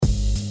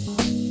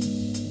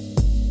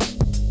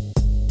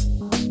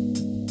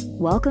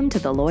Welcome to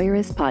the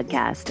Lawyerist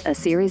Podcast, a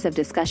series of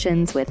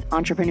discussions with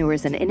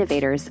entrepreneurs and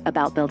innovators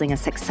about building a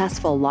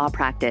successful law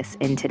practice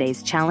in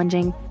today's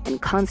challenging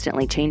and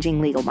constantly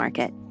changing legal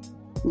market.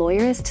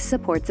 Lawyerist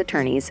supports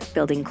attorneys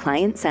building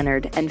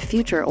client-centered and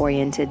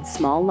future-oriented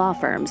small law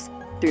firms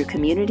through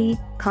community,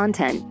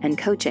 content, and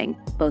coaching,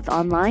 both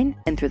online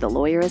and through the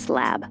Lawyerist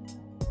Lab.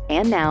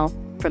 And now,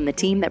 from the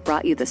team that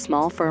brought you the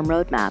Small Firm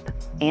Roadmap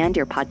and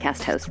your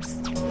podcast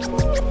hosts.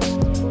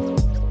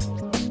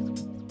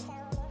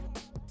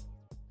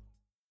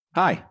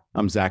 Hi,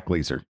 I'm Zach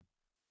Glazer.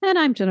 And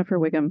I'm Jennifer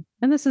Wiggum.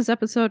 And this is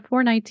episode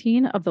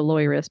 419 of the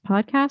Lawyerist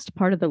Podcast,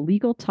 part of the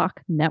Legal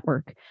Talk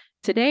Network.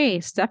 Today,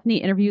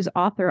 Stephanie interviews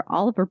author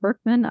Oliver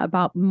Burkeman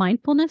about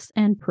mindfulness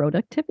and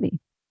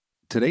productivity.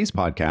 Today's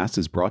podcast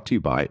is brought to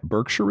you by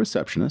Berkshire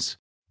Receptionists,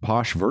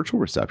 Posh Virtual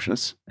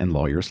Receptionists, and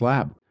Lawyerist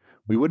Lab.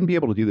 We wouldn't be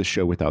able to do this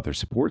show without their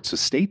support, so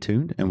stay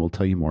tuned and we'll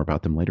tell you more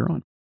about them later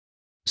on.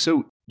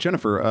 So,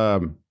 Jennifer,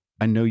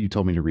 I know you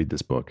told me to read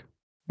this book.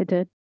 I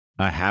did.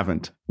 I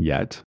haven't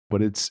yet,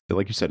 but it's,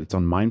 like you said, it's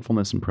on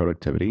mindfulness and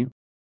productivity.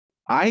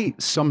 I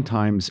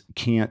sometimes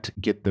can't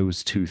get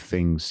those two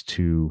things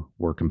to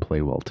work and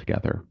play well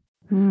together.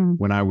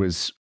 When I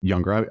was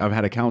younger, I've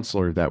had a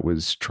counselor that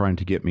was trying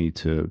to get me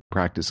to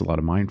practice a lot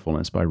of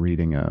mindfulness by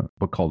reading a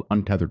book called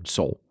Untethered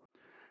Soul.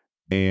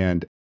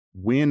 And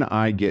when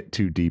I get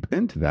too deep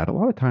into that, a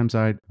lot of times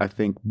I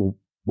think, well,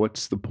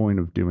 what's the point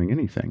of doing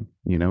anything?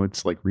 You know,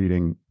 it's like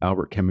reading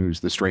Albert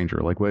Camus' The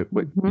Stranger. Like, what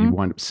you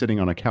wind up sitting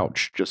on a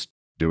couch just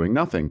doing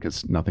nothing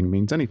because nothing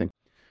means anything.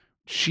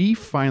 She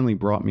finally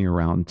brought me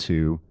around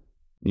to,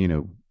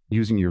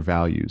 using your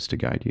values to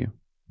guide you.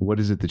 What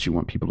is it that you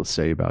want people to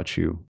say about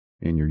you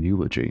in your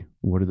eulogy?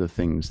 What are the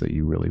things that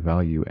you really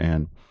value?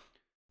 And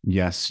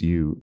yes,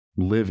 you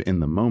live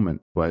in the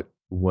moment, but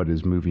what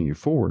is moving you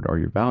forward are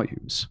your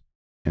values.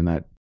 And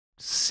that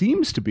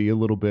seems to be a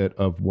little bit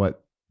of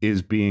what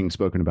is being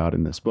spoken about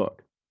in this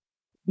book.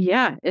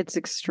 Yeah, it's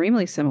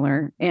extremely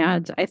similar.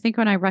 And I think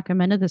when I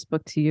recommended this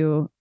book to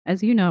you,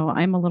 as you know,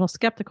 I'm a little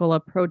skeptical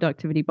of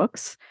productivity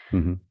books,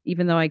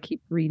 even though I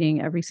keep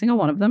reading every single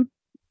one of them.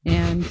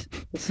 And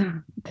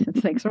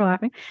thanks for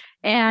laughing.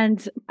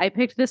 And I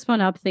picked this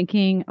one up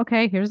thinking,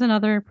 okay, here's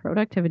another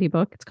productivity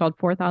book. It's called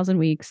 4,000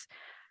 Weeks,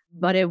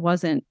 but it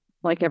wasn't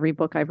like every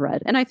book I've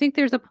read. And I think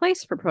there's a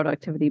place for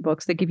productivity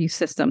books that give you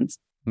systems.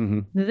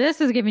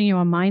 This is giving you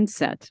a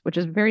mindset, which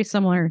is very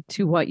similar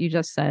to what you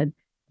just said.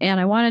 And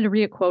I wanted to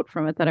read a quote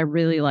from it that I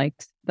really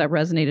liked, that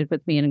resonated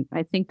with me, and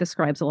I think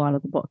describes a lot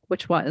of the book,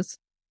 which was,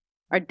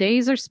 "Our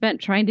days are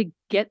spent trying to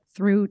get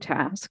through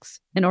tasks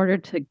in order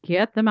to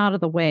get them out of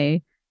the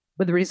way,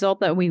 with the result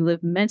that we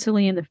live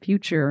mentally in the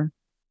future,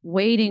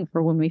 waiting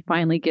for when we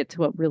finally get to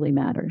what really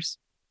matters."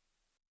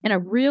 And I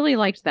really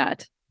liked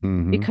that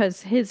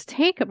because his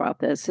take about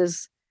this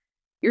is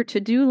your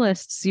to-do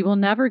lists, you will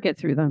never get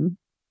through them.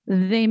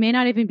 They may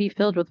not even be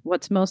filled with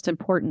what's most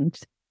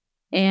important.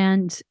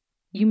 And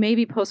you may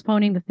be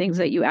postponing the things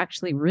that you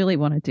actually really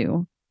want to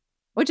do,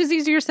 which is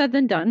easier said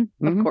than done,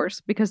 of course,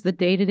 because the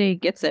day-to-day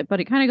gets it. But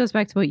it kind of goes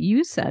back to what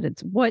you said.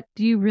 It's what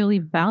do you really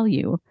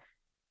value?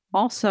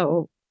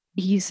 Also,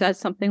 he says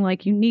something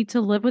like you need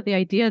to live with the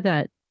idea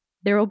that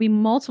there will be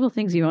multiple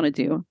things you want to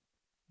do.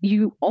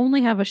 You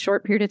only have a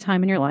short period of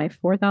time in your life,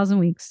 4,000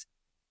 weeks.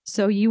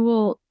 So you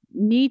will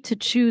need to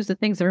choose the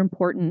things that are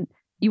important.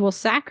 You will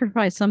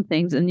sacrifice some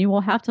things, and you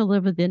will have to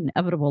live with the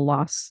inevitable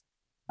loss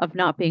of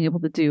not being able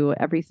to do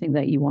everything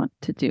that you want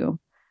to do.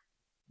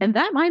 And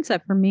that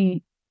mindset for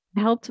me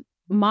helped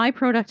my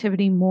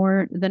productivity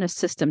more than a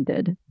system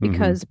did,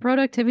 because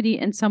productivity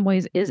in some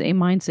ways is a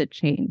mindset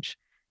change.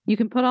 You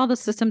can put all the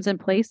systems in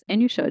place, and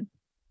you should.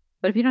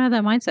 But if you don't have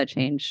that mindset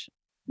change,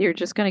 you're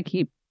just going to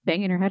keep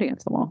banging your head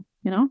against the wall,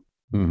 you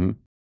know?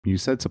 You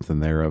said something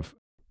there of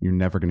you're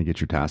never going to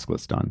get your task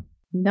list done.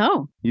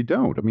 No. You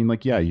don't. I mean,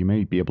 you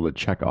may be able to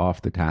check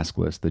off the task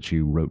list that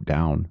you wrote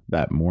down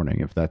that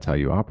morning if that's how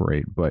you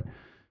operate, but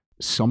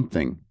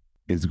something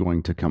is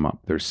going to come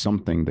up. There's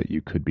something that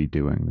you could be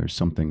doing. There's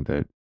something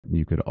that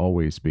you could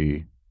always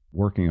be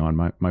working on.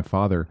 My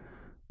father,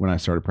 when I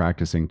started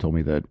practicing, told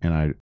me that,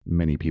 and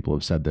many people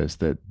have said this,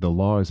 that the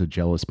law is a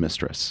jealous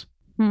mistress.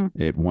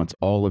 It wants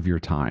all of your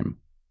time.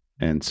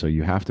 And so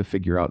you have to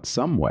figure out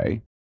some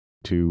way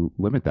to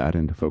limit that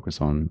and to focus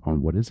on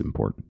what is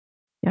important.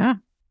 Yeah.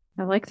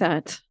 I like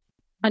that.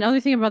 Another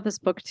thing about this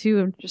book,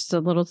 too, just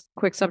a little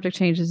quick subject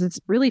change, is it's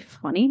really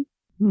funny.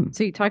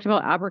 So you talked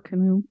about Albert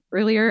Camus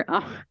earlier.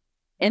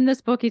 In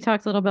this book, he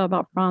talks a little bit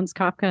about Franz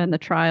Kafka and the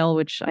trial,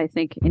 which I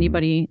think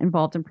anybody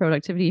involved in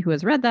productivity who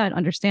has read that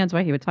understands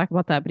why he would talk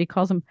about that. But he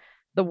calls him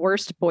the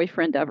worst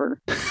boyfriend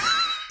ever.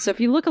 So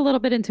if you look a little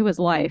bit into his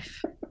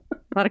life,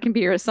 that can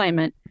be your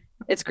assignment.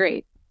 It's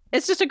great.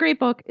 It's just a great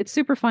book. It's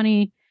super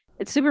funny.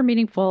 It's super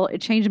meaningful. It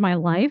changed my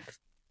life.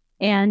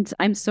 And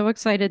I'm so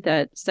excited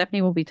that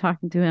Stephanie will be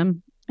talking to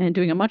him and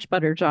doing a much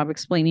better job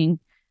explaining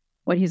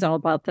what he's all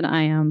about than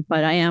I am.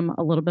 But I am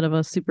a little bit of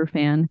a super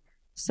fan.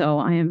 So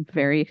I am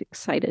very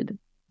excited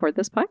for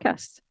this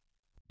podcast.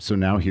 So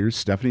now here's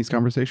Stephanie's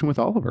conversation with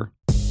Oliver.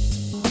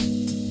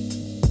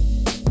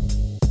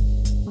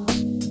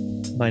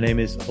 My name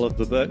is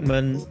Oliver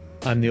Burkeman.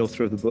 I'm the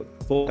author of the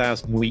book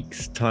 4,000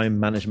 Weeks, Time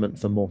Management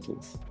for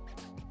Mortals.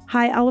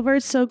 Hi, Oliver.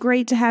 It's so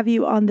great to have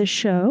you on the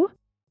show.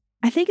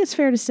 I think it's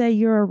fair to say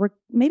you're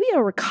maybe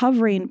a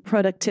recovering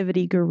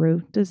productivity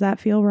guru. Does that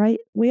feel right?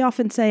 We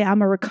often say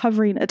I'm a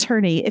recovering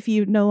attorney if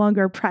you no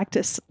longer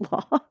practice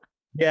law.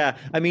 Yeah,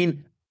 I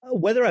mean,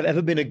 whether I've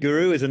ever been a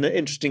guru is an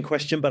interesting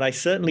question, but I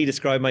certainly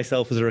describe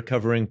myself as a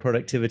recovering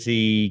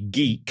productivity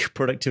geek,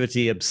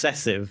 productivity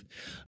obsessive.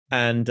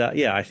 And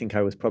I think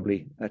I was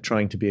probably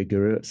trying to be a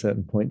guru at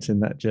certain points in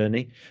that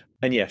journey.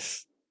 And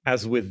yes,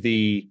 as with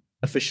the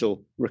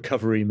official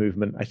recovery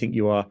movement, I think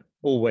you are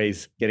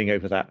always getting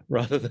over that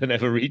rather than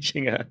ever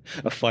reaching a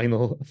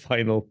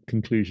final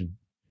conclusion.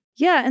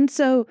 Yeah. And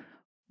so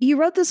you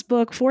wrote this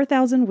book,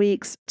 4,000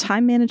 Weeks,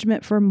 Time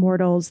Management for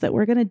Mortals, that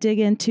we're going to dig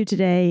into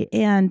today.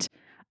 And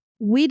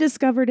we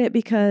discovered it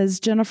because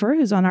Jennifer,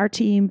 who's on our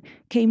team,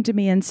 came to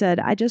me and said,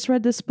 I just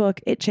read this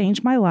book. It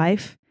changed my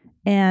life.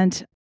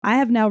 And I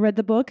have now read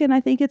the book, and I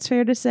think it's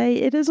fair to say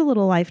it is a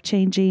little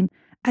life-changing.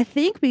 I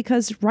think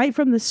because right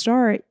from the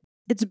start,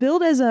 it's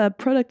billed as a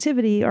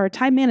productivity or a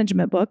time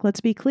management book,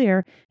 let's be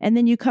clear, and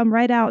then you come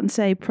right out and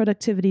say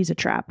productivity is a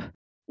trap.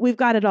 We've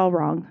got it all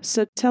wrong.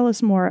 So tell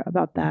us more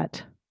about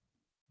that.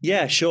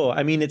 Yeah, sure.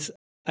 I mean,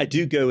 I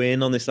do go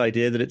in on this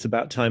idea that it's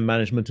about time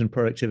management and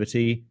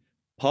productivity,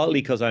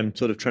 partly because I'm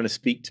sort of trying to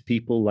speak to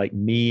people like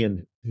me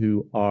and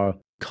who are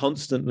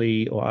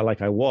constantly, or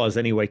like I was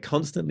anyway,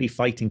 constantly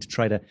fighting to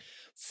try to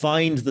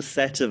find the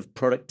set of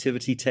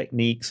productivity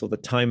techniques or the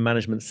time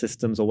management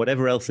systems or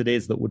whatever else it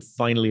is that would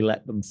finally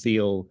let them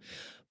feel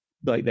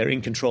like they're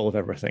in control of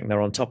everything.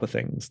 They're on top of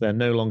things. They're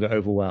no longer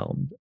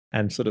overwhelmed,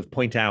 and sort of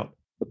point out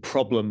the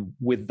problem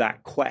with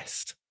that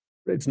quest.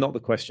 It's not the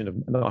question of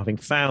not having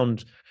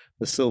found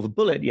the silver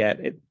bullet yet.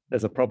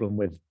 There's a problem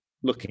with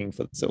looking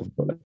for the silver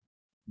bullet.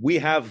 We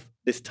have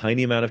this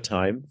tiny amount of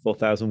time.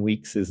 4,000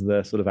 weeks is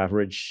the sort of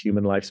average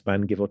human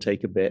lifespan, give or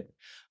take a bit.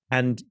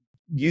 And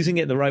using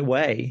it the right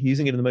way,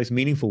 using it in the most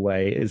meaningful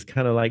way is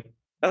kind of like,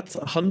 that's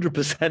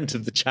 100%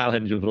 of the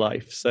challenge of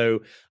life. So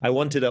I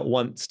wanted at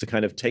once to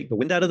kind of take the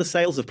wind out of the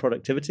sails of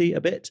productivity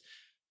a bit,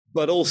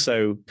 but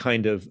also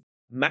kind of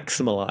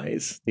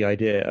maximize the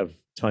idea of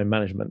time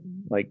management.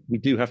 Like, we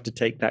do have to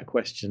take that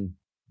question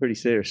pretty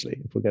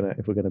seriously if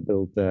we're gonna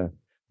build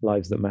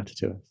lives that matter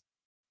to us.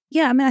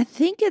 Yeah, I mean, I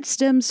think it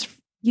stems,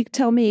 you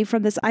tell me,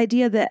 from this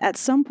idea that at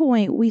some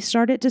point we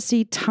started to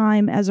see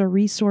time as a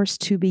resource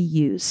to be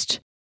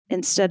used.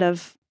 Instead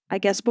of, I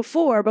guess,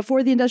 before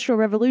the Industrial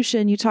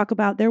Revolution, you talk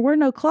about there were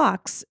no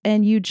clocks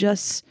and you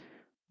just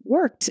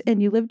worked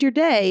and you lived your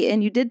day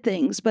and you did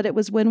things. But it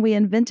was when we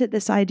invented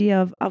this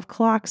idea of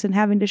clocks and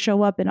having to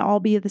show up and all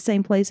be at the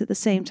same place at the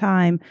same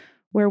time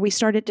where we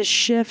started to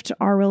shift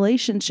our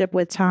relationship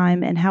with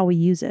time and how we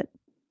use it.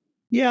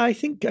 Yeah, I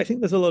think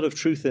there's a lot of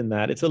truth in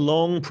that. It's a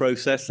long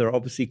process. There are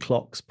obviously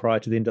clocks prior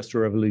to the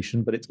Industrial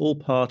Revolution, but it's all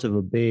part of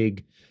a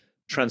big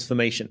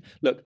transformation.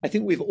 Look, I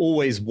think we've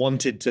always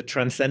wanted to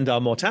transcend our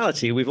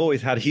mortality. We've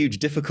always had huge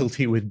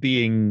difficulty with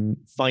being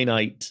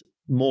finite,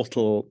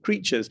 mortal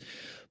creatures.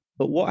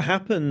 But what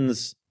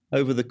happens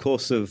over the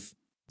course of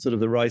sort of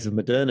the rise of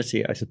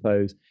modernity, I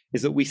suppose,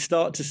 is that we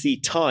start to see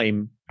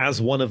time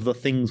as one of the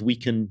things we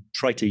can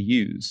try to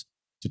use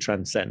to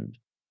transcend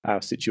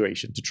our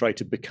situation, to try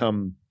to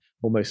become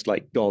almost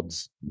like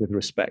gods with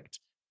respect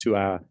to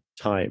our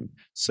time.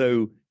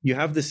 So you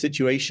have this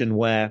situation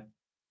where,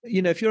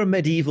 you know, if you're a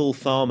medieval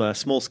farmer,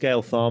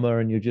 small-scale farmer,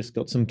 and you've just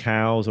got some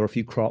cows or a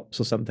few crops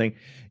or something,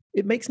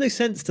 it makes no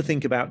sense to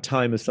think about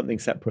time as something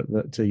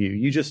separate to you.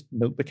 You just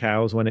milk the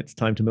cows when it's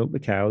time to milk the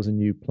cows,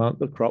 and you plant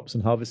the crops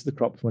and harvest the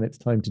crops when it's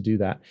time to do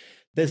that.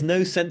 There's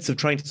no sense of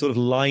trying to sort of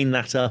line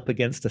that up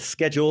against a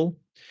schedule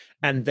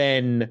and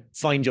then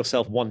find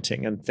yourself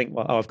wanting and think,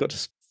 well, I've got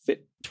to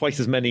fit twice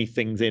as many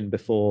things in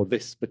before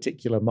this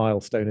particular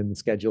milestone in the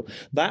schedule.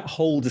 That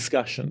whole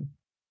discussion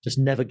just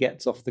never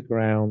gets off the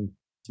ground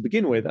to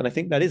begin with. And I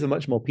think that is a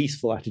much more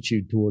peaceful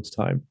attitude towards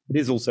time. It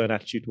is also an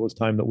attitude towards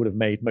time that would have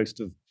made most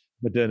of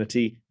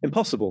modernity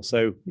impossible.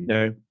 So, you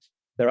know,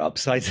 there are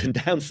upsides and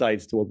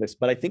downsides to all this.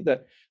 But I think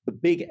that the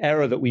big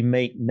error that we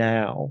make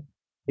now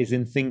is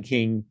in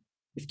thinking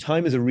if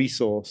time is a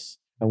resource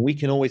and we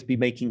can always be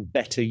making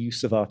better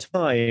use of our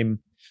time,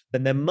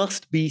 then there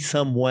must be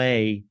some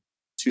way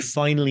to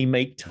finally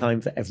make time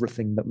for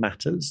everything that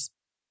matters.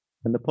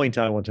 And the point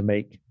I want to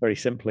make very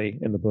simply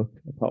in the book,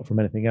 apart from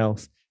anything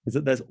else, is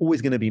that there's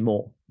always going to be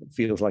more that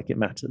feels like it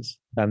matters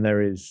than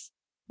there is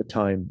the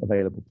time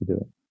available to do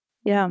it.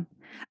 Yeah.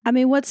 I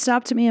mean, what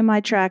stopped me in my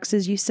tracks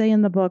is you say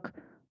in the book,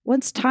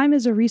 once time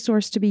is a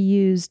resource to be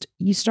used,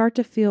 you start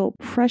to feel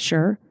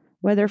pressure,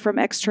 whether from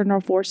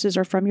external forces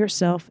or from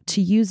yourself,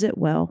 to use it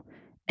well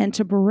and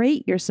to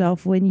berate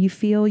yourself when you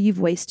feel you've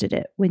wasted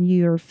it. When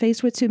you're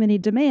faced with too many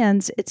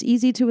demands, it's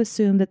easy to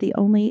assume that the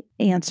only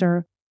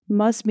answer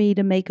must be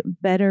to make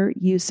better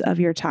use of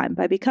your time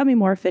by becoming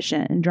more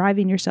efficient and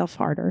driving yourself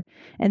harder.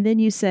 And then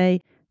you say,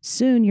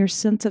 soon your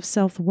sense of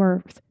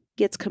self-worth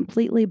gets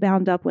completely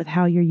bound up with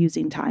how you're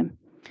using time.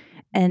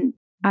 And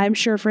I'm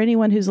sure for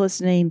anyone who's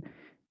listening,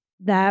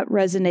 that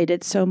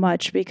resonated so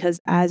much because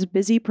as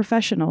busy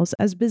professionals,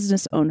 as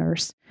business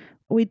owners,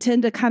 we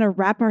tend to kind of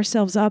wrap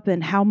ourselves up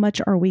in how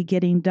much are we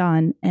getting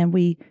done, and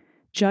we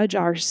judge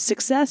our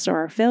success or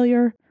our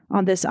failure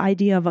on this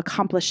idea of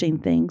accomplishing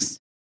things.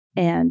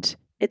 And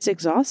it's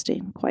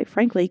exhausting, quite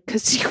frankly,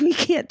 because we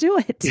can't do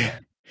it.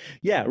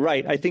 Yeah,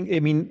 right. I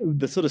mean,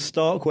 the sort of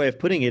stark way of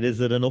putting it is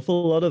that an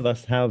awful lot of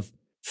us have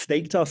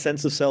staked our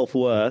sense of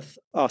self-worth,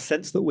 our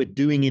sense that we're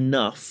doing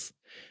enough,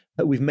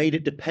 that we've made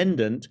it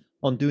dependent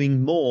on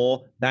doing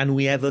more than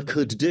we ever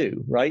could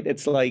do, right?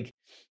 It's like,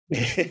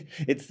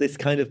 it's this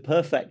kind of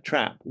perfect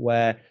trap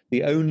where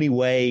the only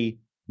way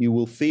you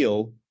will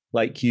feel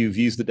like you've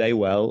used the day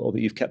well or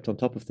that you've kept on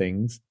top of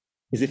things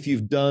is if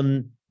you've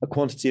done a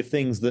quantity of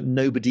things that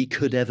nobody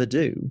could ever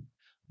do.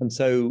 And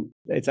so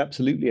it's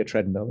absolutely a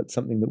treadmill. It's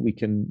something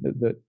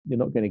that you're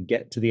not going to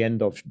get to the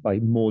end of by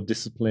more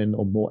discipline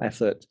or more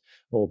effort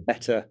or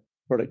better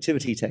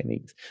productivity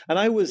techniques. And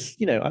I was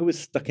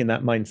stuck in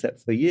that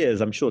mindset for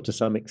years. I'm sure to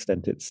some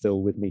extent it's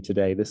still with me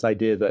today. This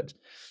idea that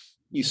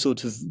you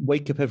sort of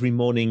wake up every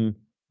morning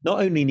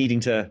not only needing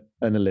to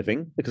earn a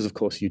living, because of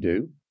course you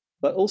do,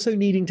 but also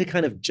needing to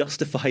kind of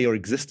justify your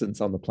existence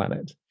on the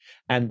planet.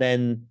 And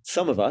then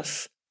some of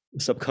us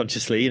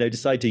subconsciously,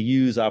 decide to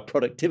use our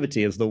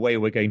productivity as the way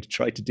we're going to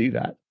try to do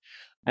that.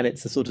 And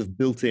it's a sort of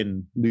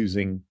built-in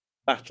losing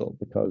battle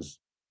because,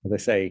 as I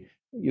say,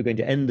 you're going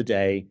to end the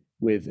day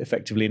with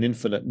effectively an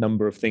infinite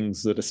number of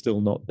things that are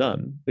still not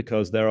done,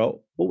 because there are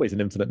always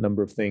an infinite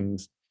number of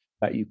things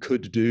that you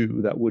could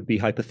do that would be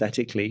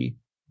hypothetically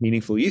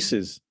meaningful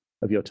uses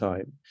of your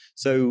time.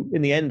 So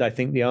in the end, I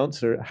think the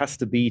answer has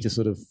to be to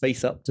sort of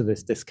face up to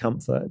this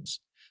discomfort,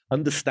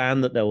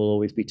 understand that there will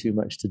always be too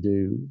much to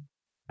do,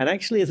 and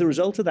actually, as a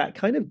result of that,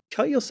 kind of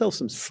cut yourself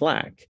some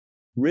slack.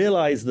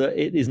 Realize that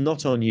it is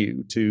not on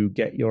you to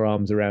get your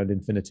arms around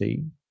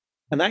infinity.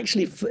 And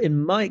actually,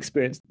 in my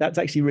experience, that's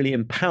actually really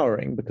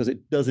empowering because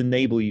it does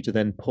enable you to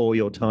then pour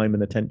your time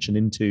and attention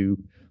into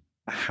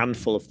a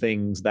handful of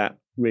things that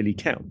really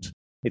count.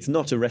 It's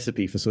not a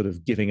recipe for sort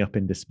of giving up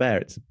in despair.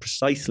 It's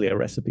precisely a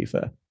recipe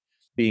for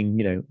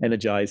being,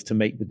 energized to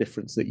make the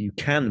difference that you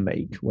can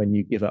make when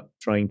you give up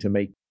trying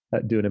to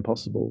do an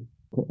impossible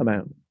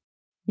amount.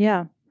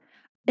 Yeah.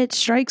 It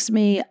strikes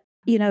me,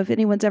 if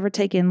anyone's ever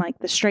taken like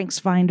the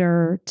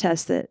StrengthsFinder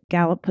test that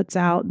Gallup puts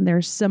out, and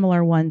there's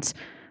similar ones,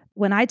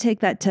 when I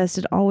take that test,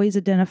 it always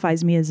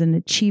identifies me as an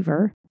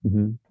achiever.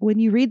 Mm-hmm. When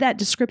you read that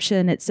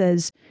description, it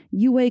says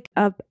you wake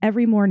up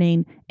every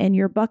morning and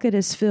your bucket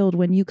is filled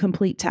when you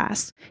complete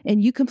tasks,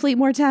 and you complete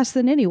more tasks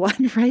than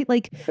anyone, right?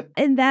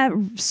 And that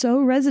so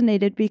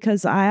resonated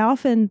because I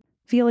often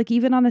feel like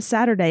even on a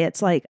Saturday,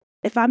 it's like,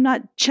 if I'm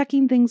not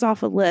checking things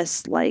off a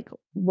list, like,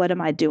 what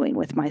am I doing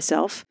with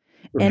myself?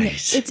 And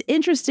it's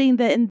interesting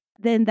that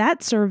in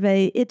that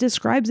survey, it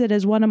describes it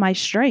as one of my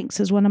strengths,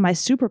 as one of my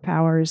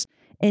superpowers.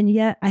 And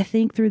yet I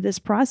think through this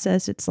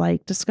process, it's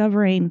like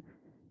discovering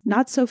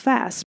not so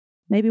fast.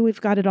 Maybe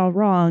we've got it all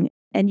wrong.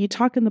 And you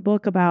talk in the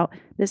book about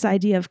this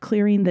idea of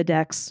clearing the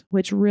decks,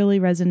 which really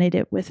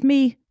resonated with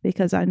me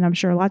because I'm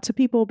sure lots of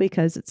people,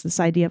 because it's this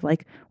idea of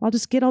like, well, I'll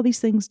just get all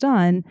these things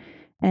done.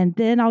 And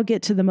then I'll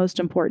get to the most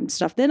important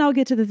stuff. Then I'll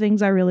get to the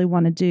things I really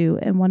want to do.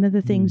 And one of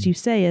the things you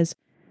say is,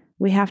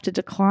 we have to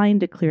decline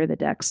to clear the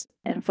decks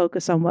and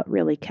focus on what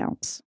really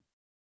counts.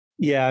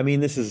 Yeah, I mean,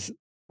 this is,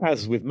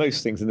 as with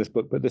most things in this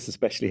book, but this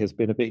especially has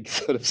been a big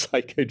sort of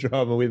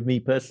psychodrama with me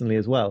personally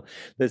as well.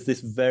 There's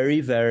this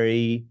very,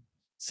 very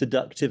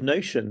seductive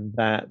notion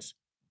that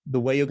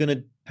the way you're going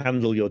to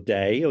handle your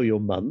day or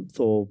your month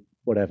or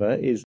whatever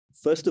is,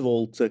 first of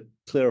all, to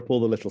clear up all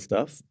the little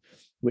stuff,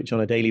 which on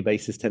a daily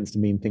basis tends to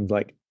mean things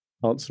like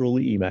answer all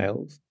the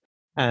emails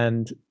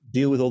and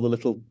deal with all the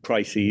little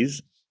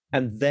crises.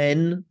 And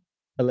then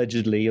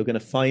allegedly, you're going to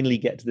finally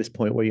get to this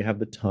point where you have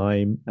the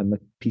time and the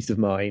peace of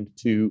mind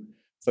to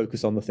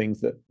focus on the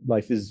things that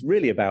life is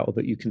really about, or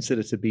that you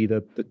consider to be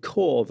the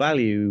core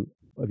value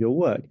of your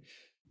work.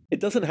 It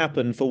doesn't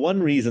happen for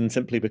one reason,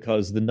 simply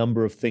because the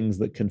number of things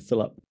that can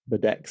fill up the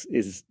decks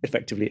is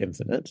effectively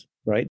infinite,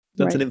 right?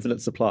 That's an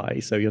infinite supply.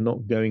 So you're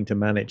not going to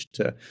manage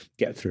to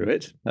get through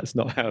it. That's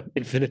not how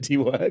infinity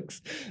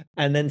works.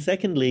 And then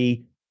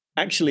secondly,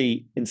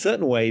 actually, in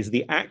certain ways,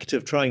 the act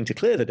of trying to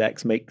clear the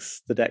decks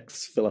makes the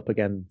decks fill up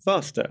again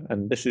faster.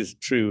 And this is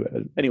true,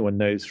 as anyone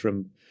knows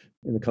from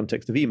in the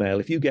context of email.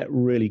 If you get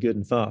really good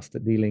and fast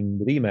at dealing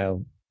with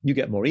email, you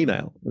get more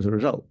email as a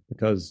result,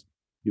 because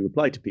you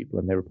reply to people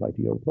and they reply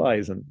to your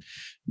replies. And,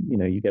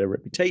 you get a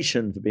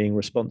reputation for being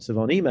responsive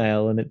on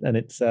email. And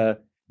it's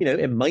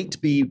it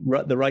might be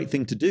the right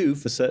thing to do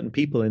for certain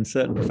people in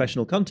certain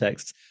professional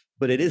contexts,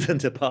 but it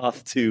isn't a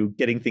path to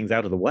getting things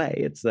out of the way.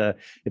 It's a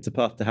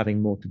path to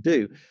having more to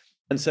do.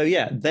 And so,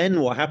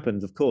 then what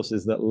happens, of course,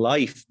 is that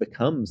life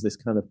becomes this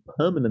kind of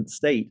permanent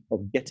state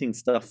of getting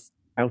stuff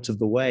out of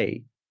the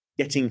way,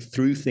 getting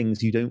through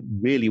things you don't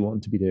really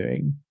want to be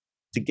doing,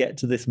 to get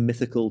to this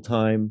mythical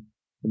time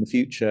in the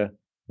future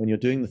when you're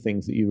doing the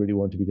things that you really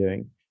want to be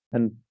doing.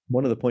 And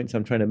one of the points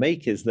I'm trying to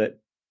make is that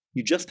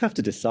you just have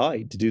to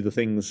decide to do the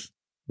things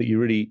that you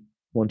really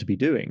want to be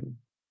doing.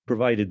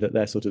 provided that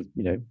they're sort of,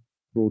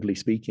 broadly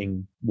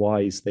speaking,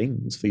 wise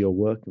things for your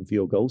work and for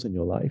your goals in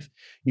your life.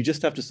 You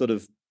just have to sort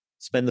of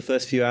spend the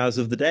first few hours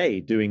of the day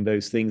doing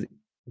those things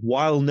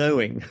while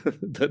knowing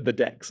that the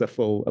decks are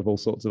full of all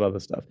sorts of other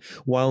stuff,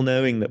 while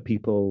knowing that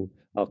people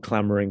are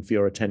clamoring for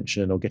your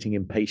attention or getting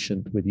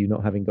impatient with you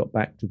not having got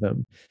back to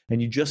them.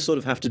 And you just sort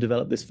of have to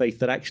develop this faith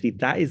that actually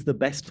that is the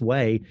best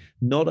way,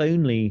 not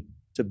only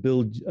to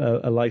build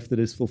a life that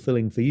is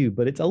fulfilling for you,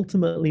 but it's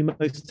ultimately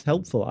most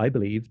helpful, I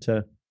believe,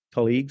 to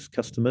colleagues,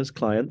 customers,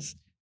 clients,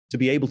 to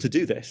be able to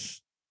do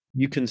this.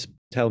 You can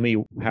tell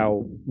me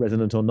how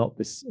resonant or not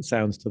this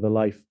sounds to the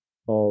life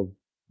of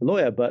a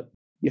lawyer, but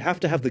you have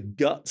to have the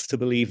guts to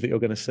believe that you're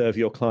going to serve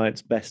your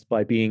clients best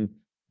by being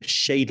a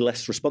shade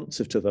less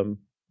responsive to them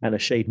and a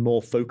shade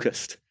more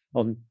focused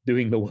on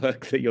doing the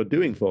work that you're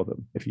doing for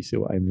them, if you see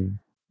what I mean.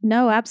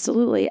 No,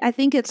 absolutely. I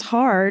think it's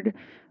hard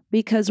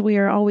because we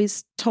are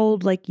always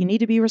told, like, you need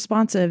to be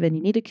responsive and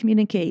you need to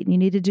communicate and you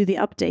need to do the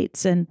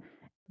updates. And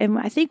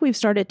I think we've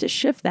started to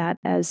shift that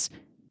as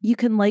you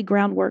can lay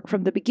groundwork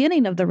from the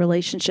beginning of the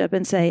relationship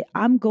and say,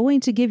 I'm going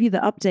to give you the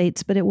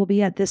updates, but it will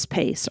be at this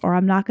pace, or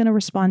I'm not going to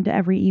respond to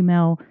every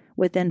email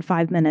within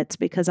 5 minutes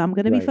because I'm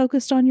going to be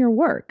focused on your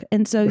work.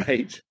 And so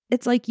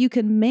it's like you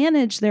can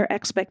manage their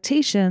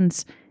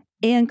expectations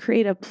and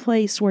create a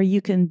place where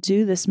you can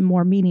do this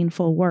more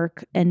meaningful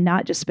work and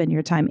not just spend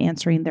your time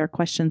answering their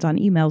questions on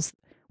emails,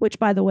 which,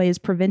 by the way, is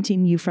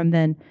preventing you from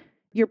then.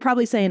 You're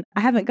probably saying, I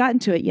haven't gotten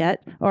to it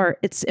yet, or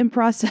it's in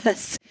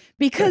process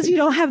because you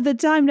don't have the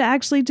time to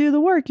actually do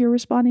the work. You're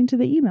responding to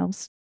the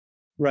emails.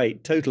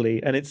 Right,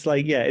 totally. And it's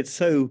like, it's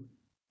so,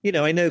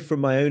 I know from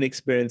my own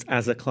experience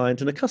as a client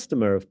and a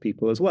customer of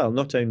people as well,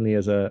 not only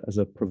as a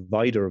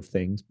provider of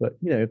things, but,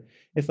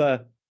 if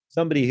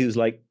somebody who's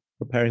like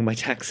preparing my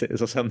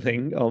taxes or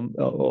something,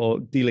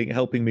 or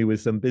helping me with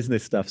some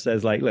business stuff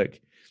says like, look,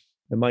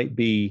 it might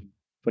be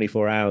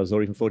 24 hours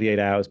or even 48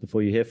 hours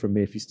before you hear from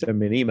me if you send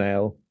me an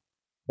email.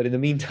 But in the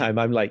meantime,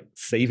 I'm like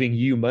saving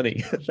you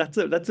money. That's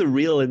a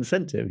real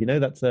incentive.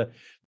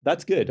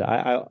 That's good.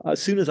 I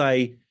as soon as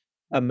I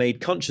am made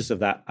conscious of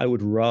that, I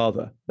would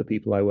rather the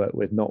people I work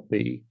with not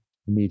be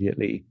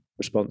immediately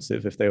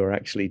responsive if they were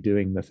actually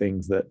doing the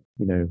things that,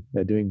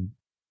 they're doing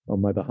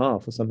on my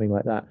behalf or something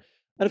like that.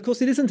 And of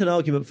course, it isn't an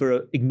argument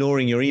for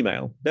ignoring your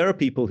email. There are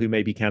people who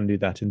maybe can do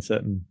that in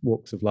certain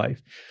walks of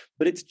life,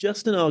 but it's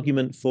just an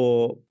argument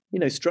for,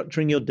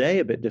 structuring your day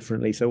a bit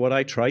differently. So what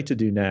I try to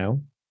do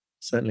now,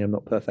 certainly I'm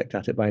not perfect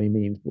at it by any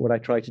means, but what I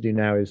try to do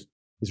now is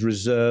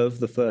reserve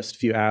the first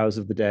few hours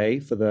of the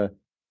day for the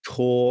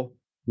core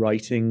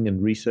writing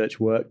and research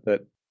work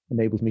that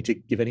enables me to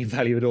give any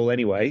value at all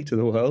anyway to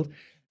the world.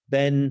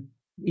 Then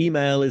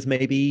email is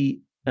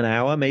maybe an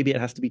hour, maybe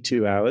it has to be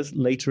 2 hours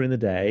later in the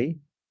day.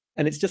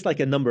 And it's just like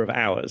a number of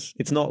hours.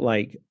 It's not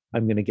like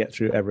I'm going to get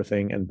through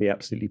everything and be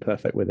absolutely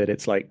perfect with it.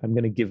 It's like I'm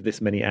going to give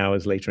this many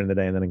hours later in the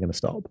day and then I'm going to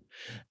stop.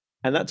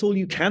 And that's all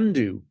you can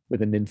do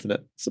with an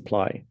infinite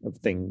supply of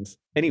things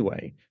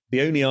anyway.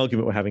 The only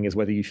argument we're having is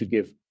whether you should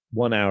give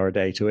 1 hour a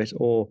day to it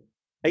or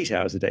 8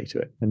 hours a day to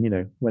it.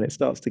 And, when it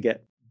starts to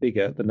get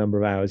bigger, the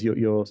number of hours,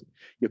 you're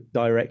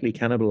directly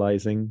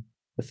cannibalizing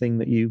the thing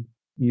that you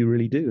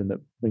really do and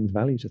that brings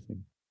value to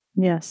things.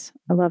 Yes,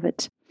 I love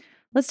it.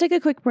 Let's take a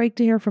quick break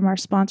to hear from our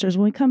sponsors.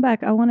 When we come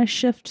back, I want to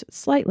shift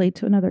slightly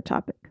to another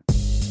topic.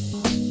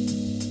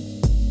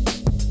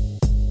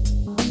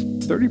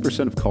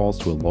 30% of calls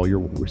to a lawyer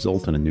will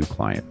result in a new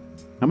client.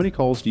 How many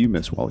calls do you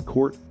miss while at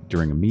court,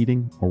 during a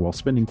meeting, or while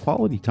spending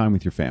quality time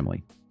with your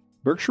family?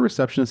 Berkshire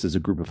Receptionists is a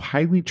group of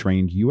highly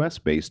trained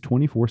U.S.-based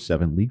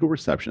 24/7 legal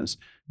receptionists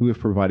who have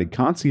provided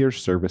concierge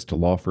service to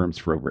law firms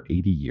for over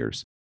 80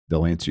 years.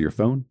 They'll answer your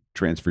phone,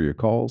 transfer your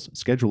calls,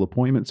 schedule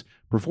appointments,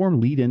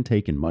 perform lead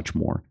intake, and much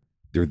more.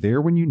 They're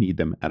there when you need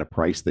them at a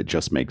price that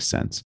just makes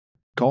sense.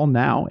 Call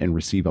now and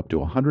receive up to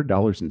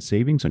 $100 in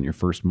savings on your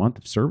first month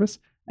of service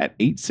at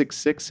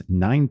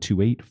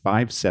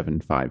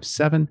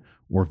 866-928-5757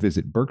 or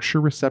visit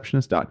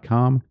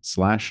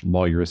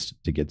berkshirereceptionist.com/lawyerist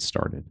to get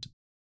started.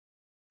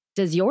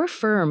 Does your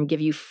firm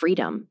give you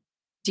freedom?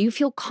 Do you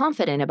feel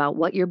confident about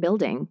what you're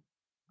building?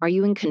 Are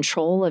you in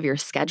control of your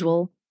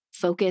schedule,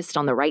 focused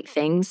on the right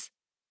things?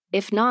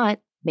 If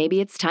not, maybe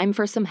it's time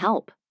for some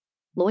help.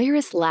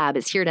 Lawyerist Lab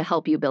is here to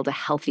help you build a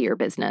healthier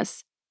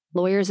business.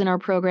 Lawyers in our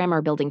program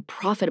are building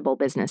profitable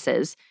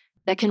businesses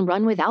that can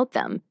run without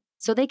them,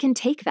 so they can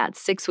take that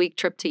 6-week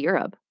trip to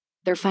Europe.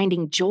 They're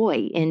finding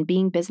joy in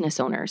being business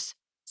owners.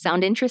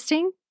 Sound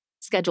interesting?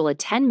 Schedule a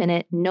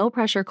 10-minute,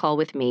 no-pressure call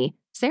with me,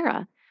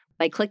 Sarah,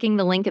 by clicking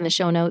the link in the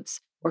show notes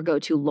or go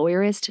to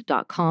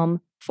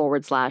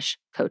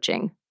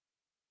lawyerist.com/coaching.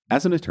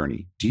 As an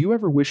attorney, do you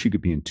ever wish you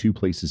could be in 2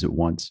 places at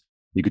once?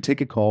 You could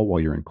take a call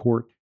while you're in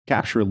court,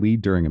 capture a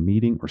lead during a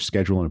meeting, or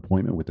schedule an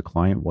appointment with a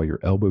client while you're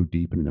elbow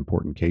deep in an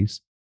important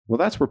case? Well,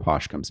 that's where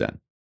Posh comes in.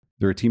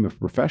 They're a team of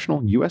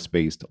professional,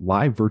 U.S.-based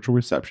live virtual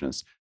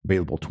receptionists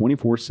available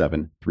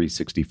 24/7,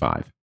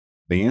 365.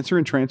 They answer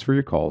and transfer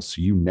your calls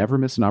so you never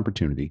miss an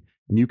opportunity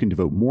and you can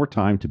devote more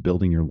time to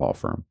building your law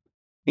firm.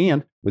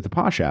 And with the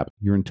Posh app,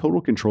 you're in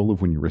total control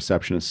of when your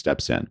receptionist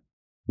steps in.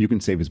 You can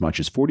save as much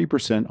as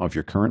 40% off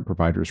your current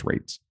provider's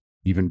rates.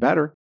 Even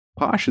better,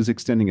 Posh is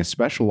extending a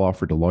special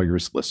offer to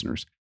Lawyerist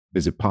listeners.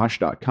 Visit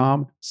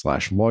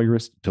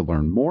posh.com/lawyerist to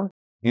learn more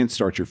and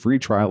start your free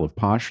trial of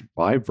Posh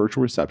live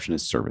virtual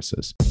receptionist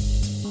services.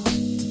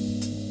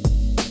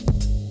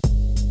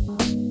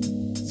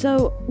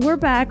 So we're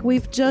back.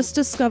 We've just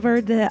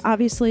discovered that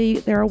obviously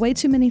there are way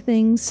too many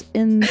things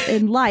in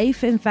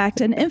life. In fact,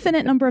 an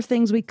infinite number of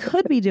things we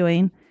could be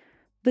doing.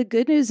 The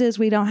good news is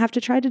we don't have to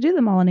try to do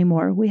them all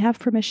anymore. We have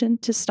permission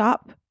to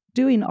stop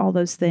doing all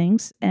those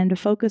things and to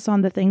focus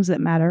on the things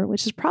that matter,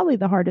 which is probably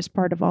the hardest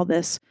part of all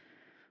this.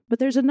 But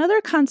there's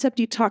another concept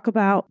you talk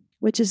about,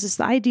 which is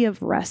this idea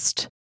of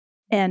rest.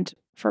 And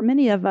for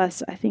many of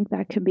us, I think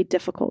that can be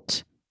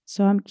difficult.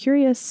 So I'm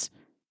curious,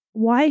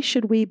 why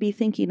should we be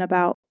thinking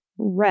about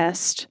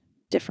rest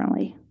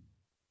differently?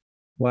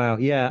 Wow.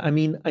 Yeah. I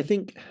mean, I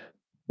think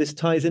this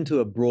ties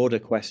into a broader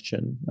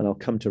question, and I'll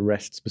come to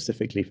rest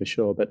specifically for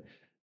sure, but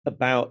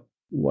about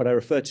what I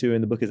refer to in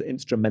the book as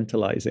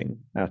instrumentalizing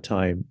our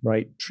time,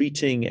 right?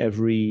 Treating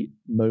every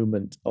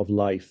moment of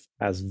life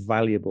as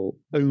valuable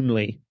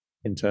only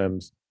in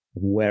terms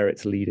of where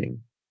it's leading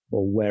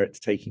or where it's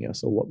taking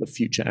us or what the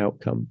future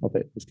outcome of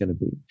it is going to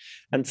be.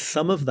 And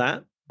some of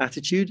that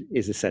attitude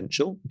is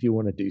essential if you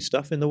want to do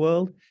stuff in the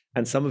world.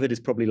 And some of it is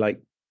probably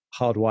like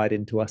hardwired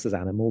into us as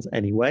animals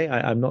anyway.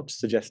 I'm not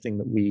suggesting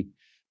that we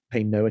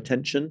pay no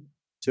attention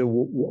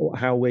to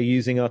how we're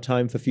using our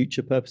time for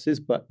future purposes,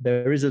 but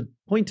there is a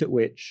point at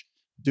which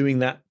doing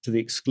that to the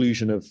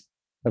exclusion of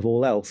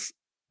all else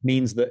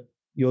means that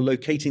you're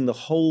locating the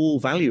whole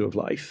value of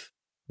life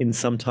in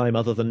some time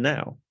other than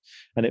now.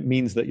 And it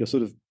means that you're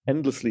sort of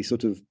endlessly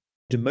sort of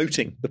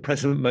demoting the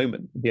present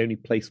moment, the only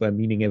place where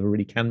meaning ever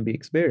really can be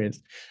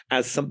experienced,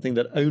 as something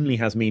that only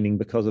has meaning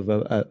because of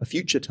a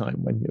future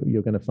time when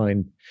you're going to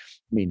find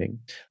meaning.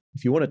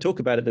 If you want to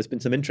talk about it, there's been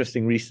some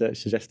interesting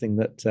research suggesting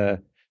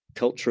that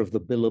culture of the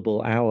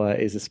billable hour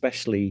is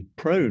especially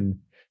prone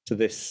to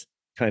this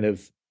kind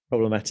of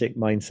problematic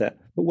mindset.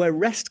 But where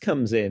rest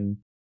comes in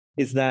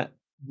is that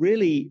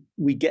really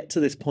we get to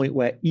this point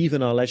where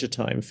even our leisure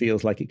time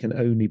feels like it can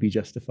only be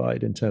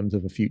justified in terms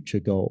of a future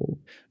goal.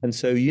 And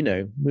so, we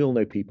all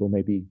know people,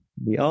 maybe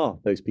we are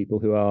those people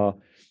who are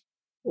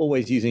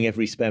always using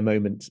every spare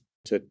moment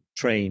to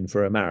train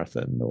for a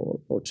marathon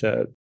or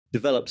to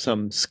develop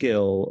some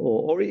skill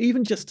or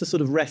even just to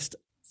sort of rest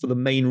for the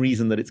main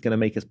reason that it's going to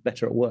make us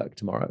better at work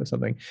tomorrow or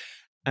something.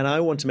 And I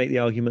want to make the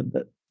argument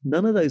that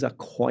none of those are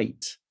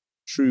quite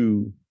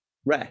true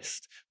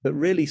rest, but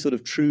really sort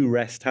of true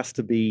rest has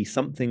to be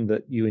something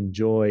that you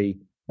enjoy,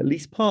 at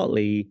least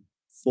partly,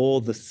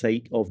 for the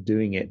sake of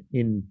doing it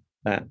in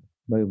that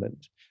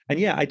moment. And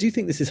yeah, I do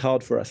think this is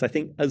hard for us. I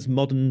think as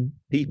modern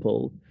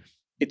people,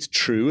 it's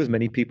true, as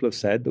many people have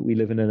said, that we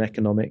live in an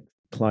economic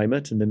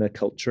climate and in a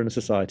culture and a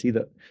society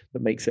that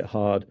makes it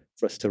hard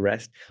for us to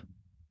rest.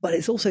 But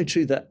it's also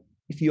true that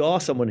if you are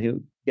someone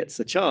who gets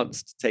the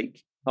chance to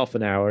take half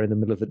an hour in the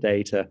middle of the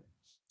day to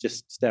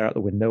just stare out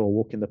the window or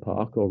walk in the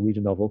park or read a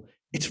novel,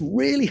 it's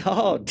really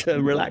hard to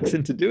relax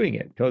into doing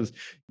it because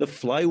the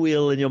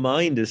flywheel in your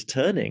mind is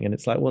turning. And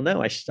it's like, well,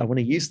 no, I want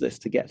to use this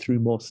to get through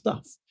more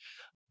stuff.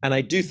 And I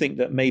do think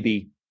that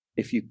maybe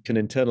if you can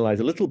internalize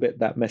a little bit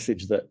that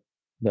message that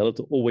there's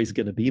always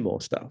going to be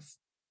more stuff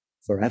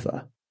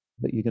forever,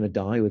 that you're going to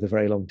die with a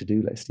very long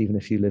to-do list, even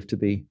if you live to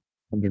be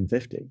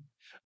 150,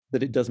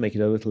 that it does make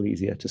it a little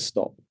easier to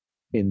stop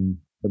in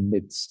the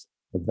midst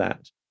of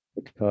that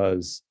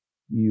because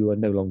you are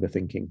no longer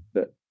thinking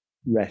that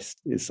rest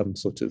is some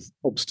sort of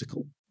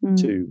obstacle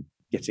to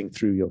getting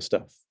through your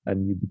stuff.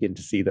 And you begin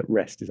to see that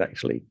rest is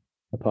actually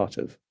a part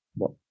of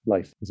what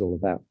life is all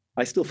about.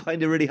 I still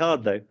find it really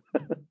hard though.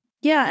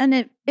 Yeah.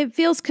 And it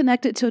feels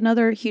connected to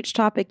another huge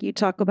topic you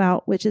talk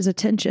about, which is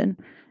attention.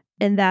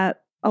 And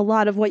that a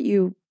lot of what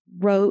you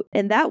wrote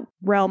in that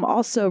realm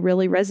also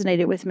really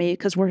resonated with me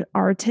because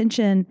our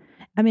attention,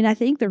 I mean, I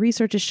think the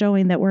research is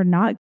showing that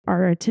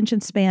our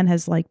attention span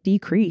has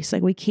decreased.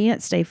 We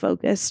can't stay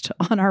focused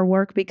on our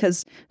work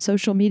because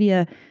social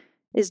media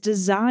is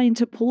designed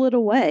to pull it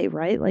away,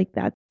 right?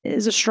 That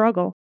is a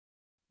struggle.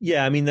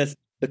 Yeah. I mean, there's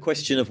the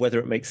question of whether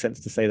it makes sense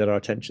to say that our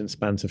attention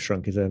spans have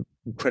shrunk is an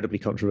incredibly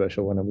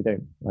controversial one. And we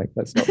don't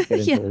let's not get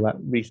into all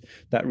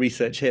that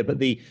research here.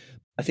 But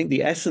I think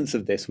the essence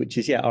of this, which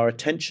is, our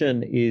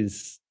attention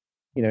is,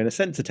 in a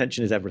sense,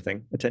 attention is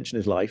everything. Attention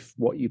is life.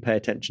 What you pay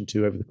attention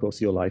to over the course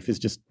of your life is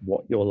just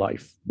what your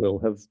life will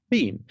have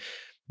been.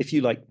 If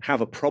you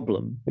have a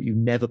problem, but you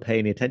never pay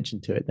any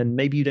attention to it, then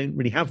maybe you don't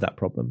really have that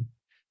problem.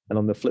 And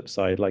on the flip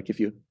side, if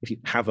you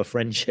have a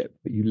friendship,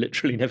 but you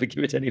literally never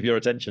give it any of your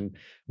attention,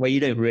 well, you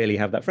don't really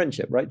have that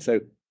friendship, right? So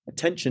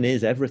attention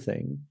is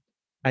everything.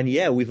 And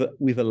yeah,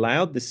 we've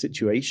allowed this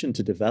situation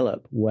to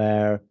develop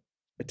where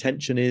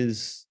attention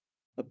is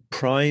a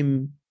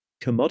prime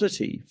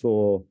commodity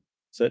for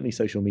certainly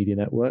social media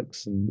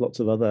networks and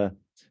lots of other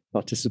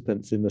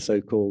participants in the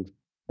so-called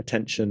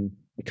attention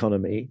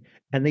economy.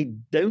 And they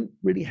don't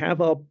really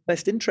have our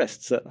best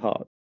interests at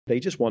heart.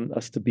 They just want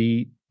us to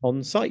be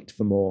on site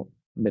for more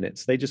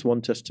minutes. They just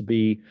want us to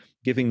be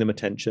giving them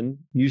attention.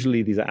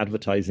 Usually these are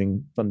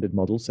advertising funded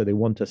models. So they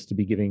want us to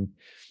be giving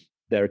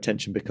their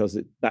attention because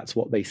that's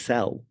what they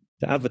sell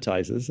to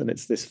advertisers. And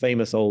it's this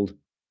famous old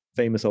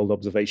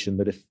observation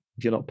that if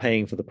you're not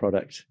paying for the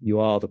product, you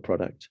are the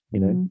product,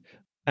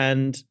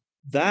 And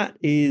that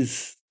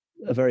is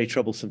a very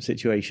troublesome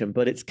situation,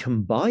 but it's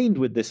combined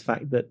with this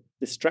fact that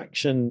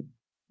distraction,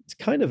 it's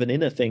kind of an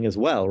inner thing as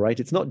well, right?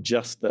 It's not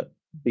just that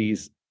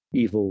these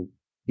evil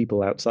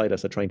people outside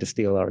us are trying to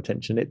steal our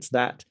attention. It's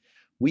that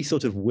we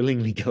sort of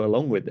willingly go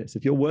along with this.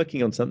 If you're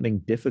working on something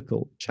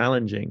difficult,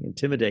 challenging,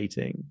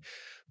 intimidating,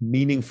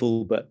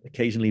 meaningful, but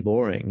occasionally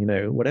boring,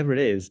 whatever it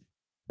is,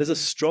 there's a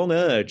strong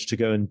urge to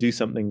go and do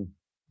something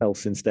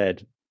else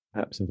instead,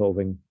 perhaps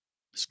involving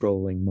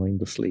scrolling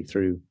mindlessly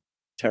through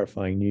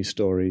terrifying news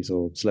stories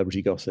or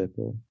celebrity gossip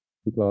or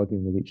people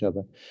arguing with each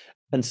other.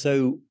 And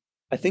so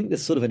I think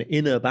there's sort of an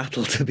inner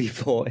battle to be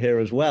fought here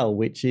as well,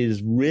 which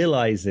is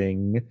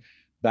realizing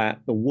that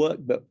the work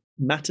that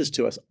matters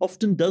to us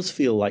often does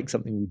feel like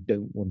something we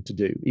don't want to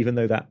do, even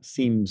though that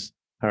seems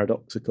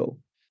paradoxical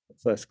at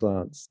first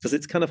glance, because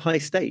it's kind of high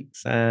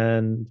stakes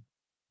and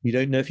you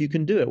don't know if you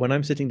can do it. When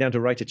I'm sitting down to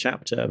write a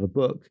chapter of a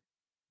book,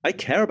 I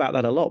care about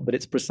that a lot, but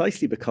it's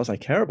precisely because I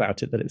care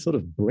about it that it sort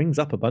of brings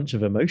up a bunch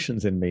of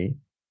emotions in me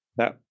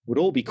that would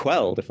all be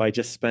quelled if I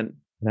just spent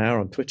an hour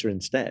on Twitter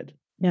instead.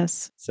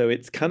 Yes. So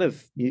it's kind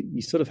of,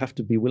 you sort of have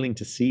to be willing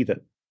to see that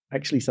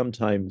actually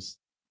sometimes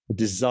the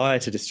desire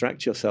to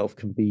distract yourself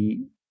can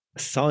be a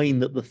sign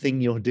that the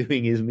thing you're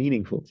doing is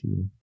meaningful to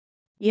you.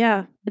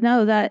 Yeah,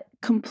 no, that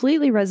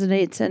completely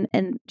resonates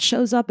and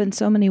shows up in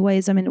so many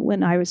ways. I mean,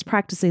 when I was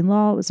practicing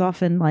law, it was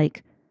often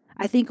like,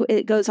 I think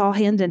it goes all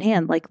hand in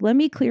hand. Like, let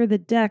me clear the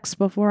decks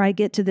before I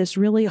get to this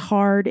really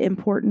hard,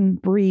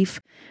 important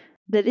brief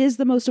that is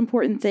the most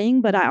important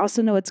thing, but I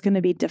also know it's going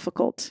to be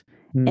difficult.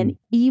 And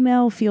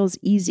email feels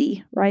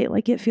easy, right?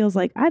 Like it feels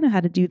like I know how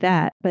to do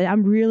that, but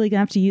I'm really going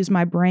to have to use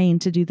my brain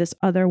to do this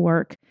other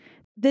work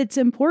that's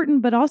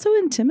important, but also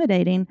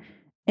intimidating.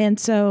 And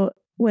so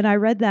when I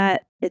read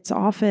that, it's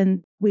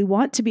often we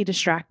want to be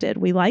distracted.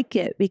 We like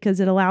it because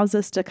it allows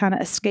us to kind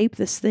of escape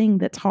this thing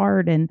that's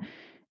hard. And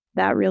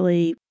that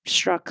really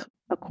struck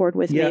a chord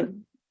with me.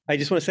 I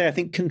just want to say, I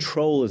think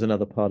control is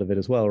another part of it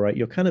as well, right?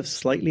 You're kind of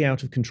slightly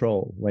out of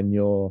control when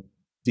you're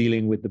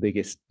dealing with the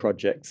biggest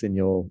projects in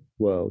your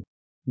world.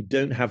 You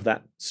don't have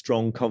that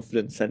strong,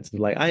 confident sense of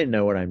like, I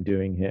know what I'm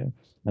doing here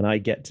and I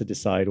get to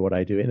decide what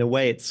I do. In a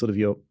way, it's sort of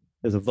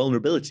there's a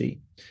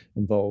vulnerability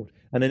involved.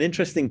 And an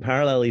interesting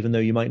parallel, even though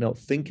you might not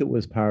think it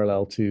was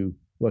parallel to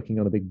working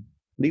on a big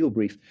legal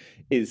brief,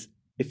 is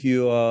if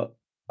you are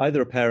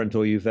either a parent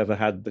or you've ever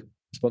had the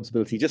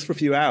responsibility just for a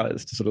few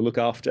hours to sort of look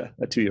after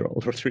a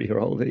 2-year-old or a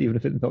 3-year-old, even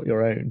if it's not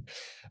your own,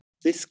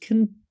 this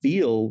can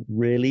feel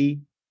really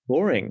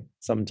boring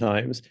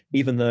sometimes,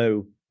 even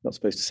though not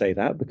supposed to say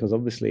that, because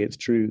obviously it's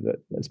true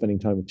that spending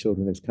time with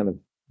children is kind of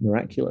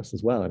miraculous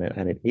as well,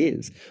 and it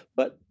is.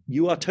 But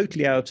you are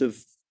totally out of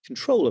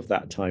control of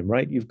that time,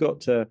 right? You've got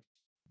to,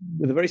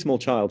 with a very small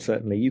child,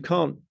 certainly, you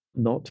can't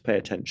not pay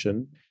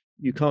attention.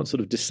 You can't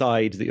sort of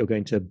decide that you're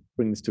going to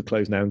bring this to a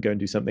close now and go and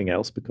do something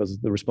else because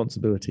the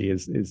responsibility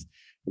is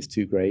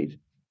too great.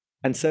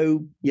 And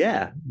so,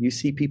 you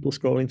see people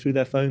scrolling through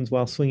their phones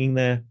while swinging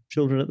their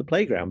children at the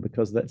playground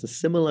because that's a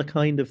similar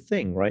kind of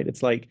thing, right?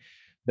 It's like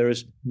there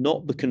is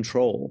not the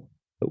control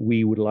that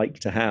we would like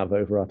to have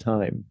over our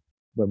time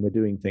when we're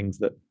doing things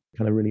that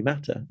kind of really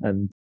matter.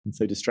 And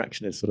so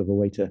distraction is sort of a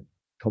way to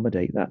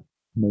accommodate that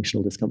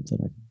emotional discomfort,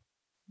 I think.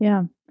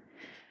 Yeah.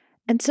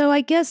 And so I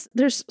guess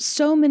there's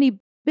so many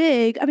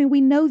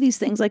we know these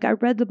things. Like I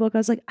read the book, I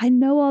was like, I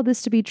know all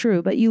this to be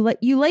true, but you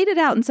laid it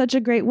out in such a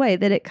great way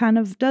that it kind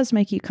of does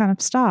make you kind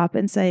of stop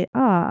and say,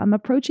 I'm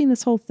approaching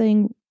this whole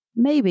thing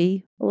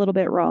maybe a little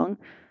bit wrong.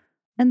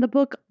 And the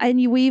book,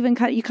 and you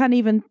kind of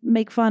even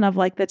make fun of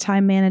like the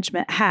time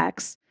management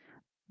hacks.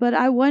 But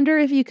I wonder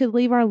if you could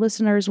leave our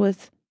listeners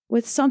with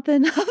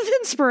something of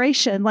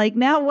inspiration. Like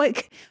now,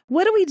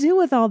 what do we do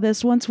with all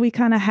this once we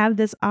kind of have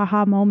this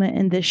aha moment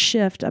and this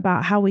shift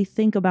about how we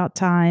think about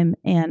time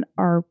and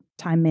our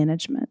time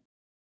management?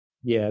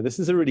 Yeah, this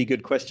is a really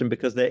good question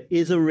because there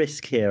is a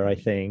risk here, I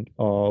think,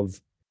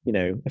 of,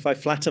 if I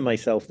flatter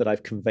myself that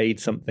I've conveyed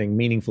something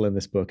meaningful in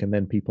this book and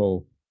then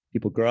people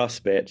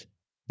grasp it,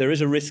 there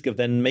is a risk of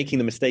then making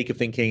the mistake of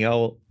thinking,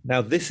 oh,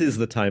 now this is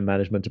the time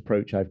management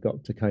approach I've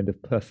got to kind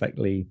of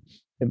perfectly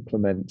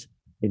implement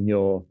in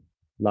your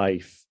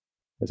life.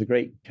 There's a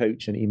great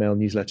coach and email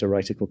newsletter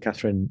writer called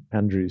Catherine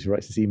Andrews who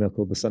writes this email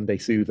called The Sunday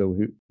Soother,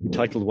 who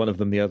titled one of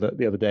them the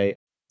other day,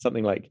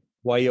 something like,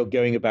 why you're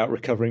going about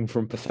recovering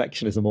from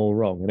perfectionism all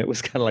wrong. And it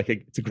was kind of like,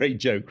 it's a great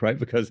joke, right?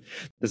 Because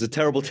there's a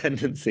terrible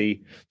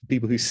tendency for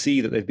people who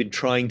see that they've been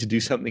trying to do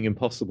something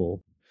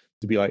impossible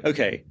to be like,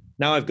 okay,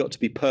 now I've got to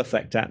be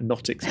perfect at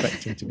not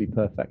expecting to be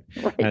perfect.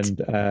 Right. And,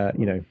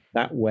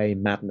 that way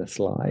madness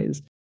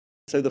lies.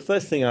 So the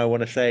first thing I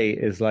want to say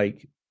is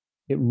like,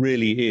 it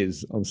really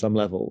is on some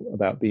level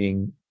about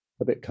being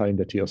a bit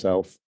kinder to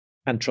yourself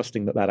and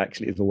trusting that that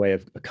actually is a way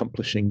of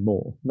accomplishing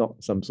more,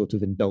 not some sort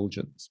of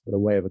indulgence, but a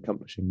way of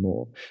accomplishing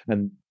more.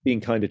 And being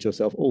kinder to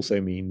yourself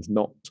also means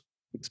not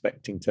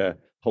expecting to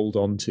hold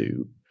on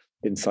to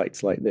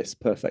insights like this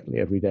perfectly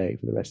every day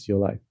for the rest of your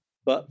life.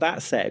 But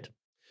that said,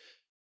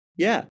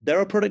 yeah, there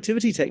are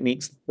productivity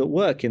techniques that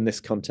work in this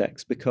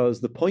context,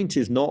 because the point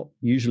is not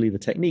usually the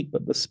technique,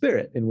 but the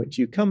spirit in which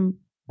you come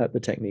at the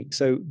technique.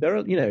 So there are,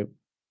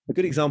 a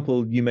good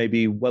example you may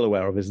be well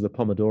aware of is the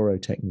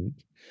Pomodoro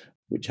technique,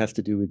 which has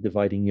to do with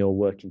dividing your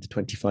work into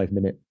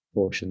 25-minute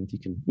portions. You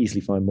can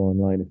easily find more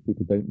online if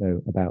people don't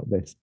know about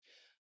this.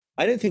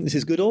 I don't think this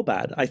is good or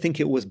bad. I think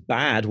it was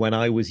bad when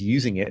I was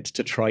using it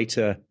to try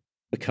to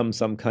become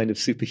some kind of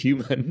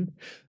superhuman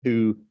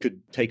who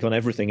could take on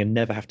everything and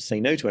never have to say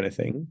no to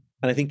anything.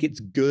 And I think it's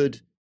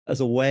good as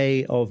a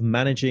way of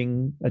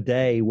managing a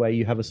day where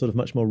you have a sort of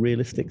much more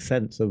realistic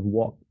sense of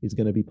what is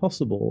going to be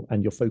possible,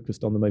 and you're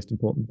focused on the most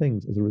important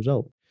things as a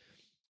result.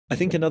 I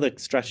think another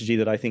strategy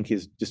that I think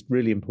is just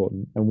really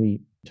important, and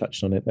we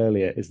touched on it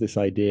earlier, is this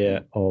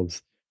idea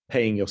of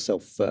paying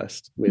yourself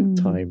first with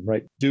time,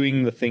 right?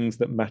 Doing the things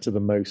that matter the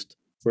most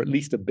for at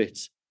least a bit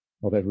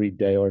of every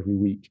day or every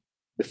week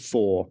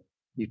before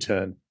you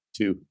turn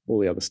to all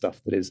the other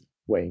stuff that is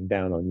weighing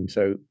down on you.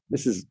 So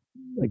this is,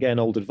 again,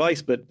 old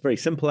advice, but very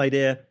simple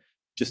idea,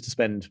 just to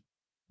spend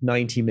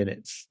 90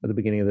 minutes at the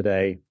beginning of the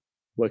day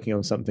working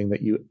on something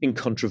that you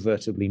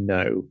incontrovertibly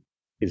know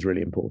is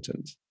really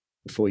important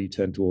before you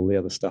turn to all the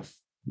other stuff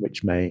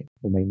which may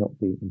or may not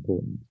be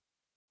important.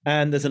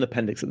 And there's an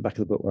appendix at the back of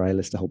the book where I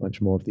list a whole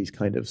bunch more of these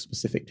kind of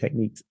specific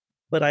techniques.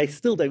 But I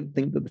still don't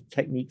think that the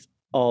techniques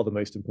are the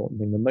most important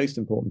thing. The most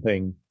important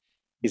thing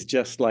is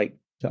just like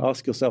to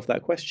ask yourself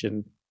that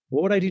question: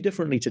 what would I do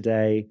differently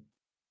today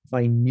if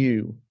I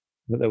knew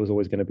that there was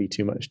always going to be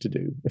too much to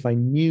do? If I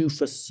knew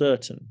for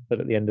certain that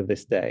at the end of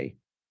this day,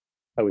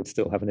 I would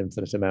still have an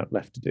infinite amount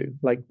left to do.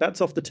 Like,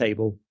 that's off the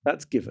table.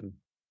 That's given.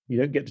 You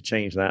don't get to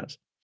change that.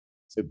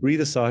 So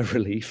breathe a sigh of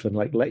relief and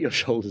let your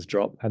shoulders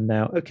drop. And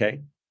now,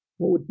 okay,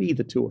 what would be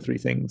the 2 or 3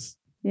 things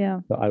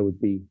that I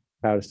would be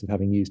proudest of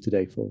having used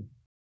today for?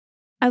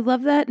 I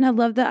love that. And I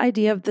love the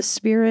idea of the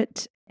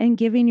spirit and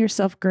giving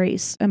yourself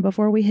grace. And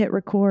before we hit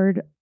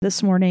record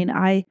this morning,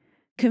 I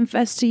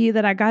confessed to you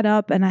that I got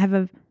up and I have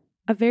a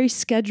very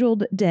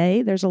scheduled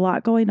day. There's a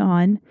lot going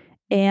on.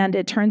 And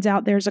it turns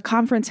out there's a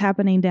conference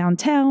happening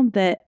downtown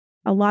that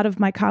a lot of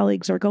my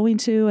colleagues are going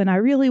to. And I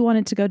really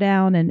wanted to go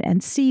down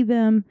and see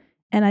them.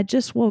 And I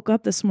just woke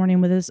up this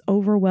morning with this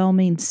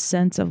overwhelming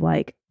sense of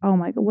oh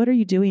my God, what are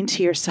you doing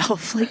to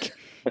yourself?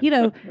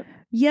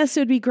 Yes, it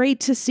would be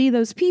great to see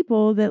those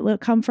people that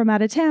come from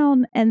out of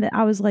town. And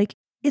I was like,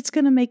 it's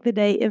going to make the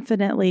day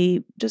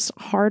infinitely just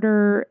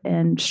harder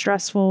and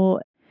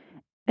stressful.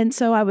 And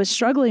so I was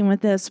struggling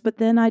with this, but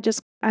then I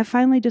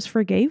finally just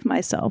forgave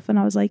myself. And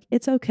I was like,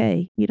 it's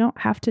okay. You don't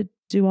have to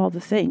do all the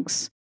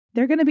things.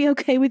 They're going to be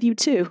okay with you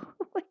too.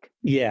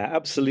 Yeah,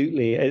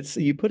 absolutely.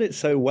 You put it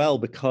so well,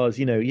 because,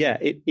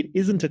 it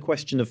isn't a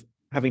question of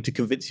having to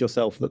convince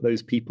yourself that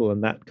those people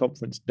and that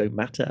conference don't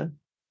matter.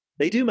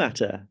 They do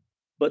matter,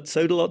 but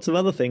so do lots of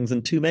other things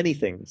and too many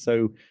things.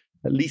 So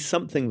at least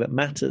something that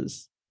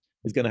matters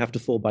is going to have to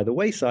fall by the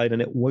wayside,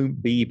 and it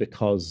won't be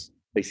because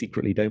they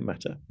secretly don't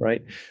matter,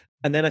 right?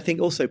 And then I think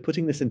also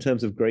putting this in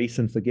terms of grace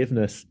and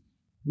forgiveness,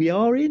 we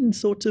are in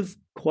sort of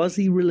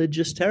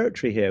quasi-religious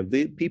territory here.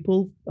 The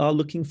people are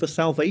looking for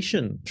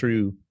salvation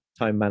through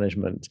time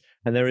management.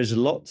 And there is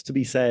lots to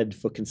be said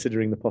for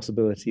considering the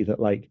possibility that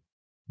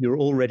you're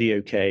already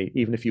okay,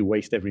 even if you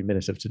waste every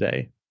minute of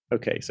today.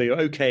 Okay, so you're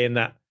okay in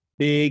that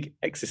big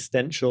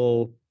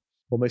existential,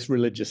 almost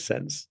religious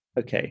sense.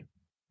 Okay,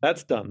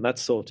 that's done.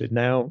 That's sorted.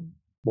 Now,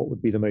 what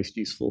would be the most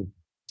useful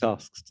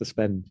tasks to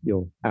spend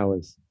your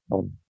hours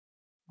on?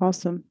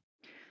 Awesome.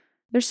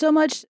 There's so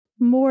much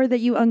more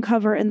that you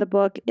uncover in the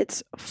book.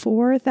 It's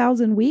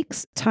 4,000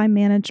 Weeks, Time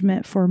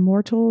Management for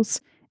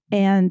Mortals.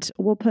 And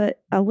we'll put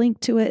a link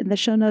to it in the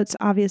show notes,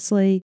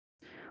 obviously.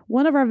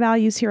 One of our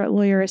values here at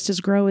Lawyerist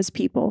is grow as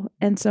people.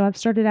 And so I've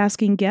started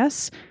asking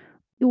guests,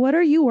 what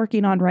are you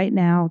working on right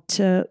now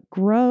to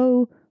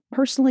grow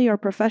personally or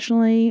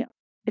professionally,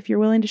 if you're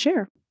willing to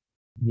share?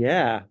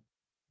 Yeah,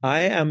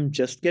 I am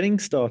just getting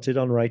started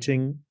on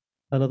writing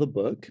another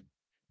book.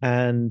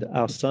 And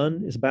our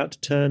son is about to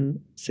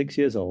turn 6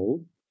 years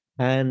old.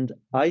 And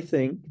I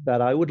think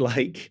that I would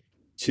like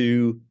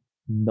to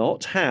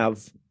not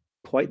have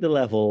quite the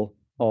level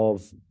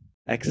of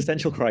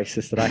existential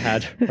crisis that I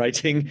had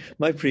writing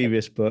my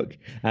previous book.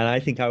 And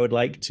I think I would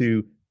like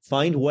to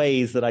find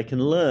ways that I can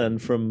learn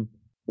from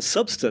the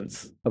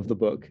substance of the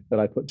book that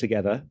I put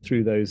together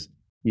through those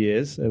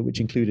years,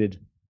 which included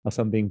our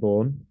son being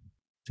born,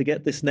 to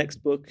get this next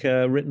book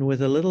written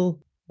with a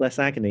little less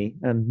agony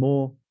and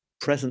more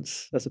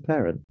presence as a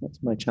parent. That's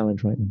my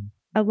challenge right now.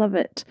 I love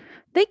it.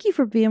 Thank you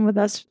for being with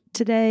us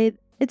today.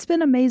 It's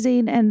been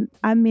amazing. And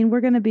I mean,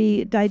 we're going to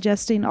be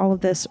digesting all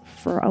of this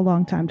for a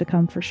long time to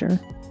come, for sure.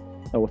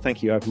 Oh, well,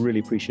 thank you. I've really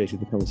appreciated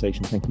the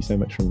conversation. Thank you so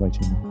much for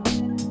inviting me.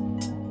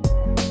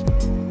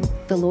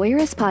 The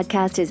Lawyerist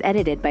podcast is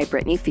edited by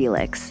Brittany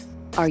Felix.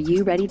 Are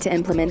you ready to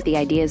implement the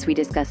ideas we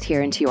discuss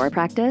here into your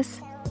practice?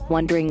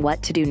 Wondering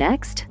what to do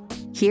next?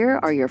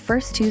 Here are your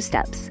first 2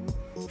 steps.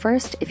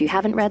 First, if you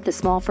haven't read the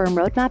Small Firm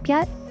Roadmap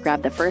yet,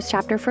 grab the first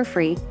chapter for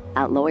free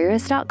at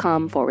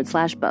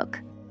lawyerist.com/book.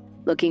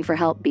 Looking for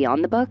help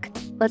beyond the book?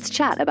 Let's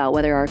chat about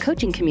whether our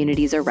coaching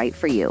communities are right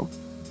for you.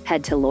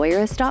 Head to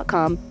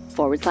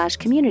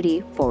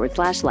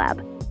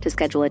lawyerist.com/community/lab to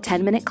schedule a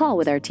 10-minute call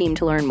with our team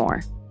to learn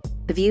more.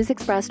 The views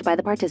expressed by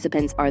the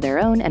participants are their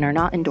own and are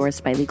not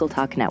endorsed by Legal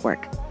Talk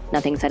Network.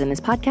 Nothing said in this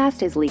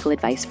podcast is legal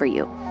advice for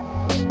you.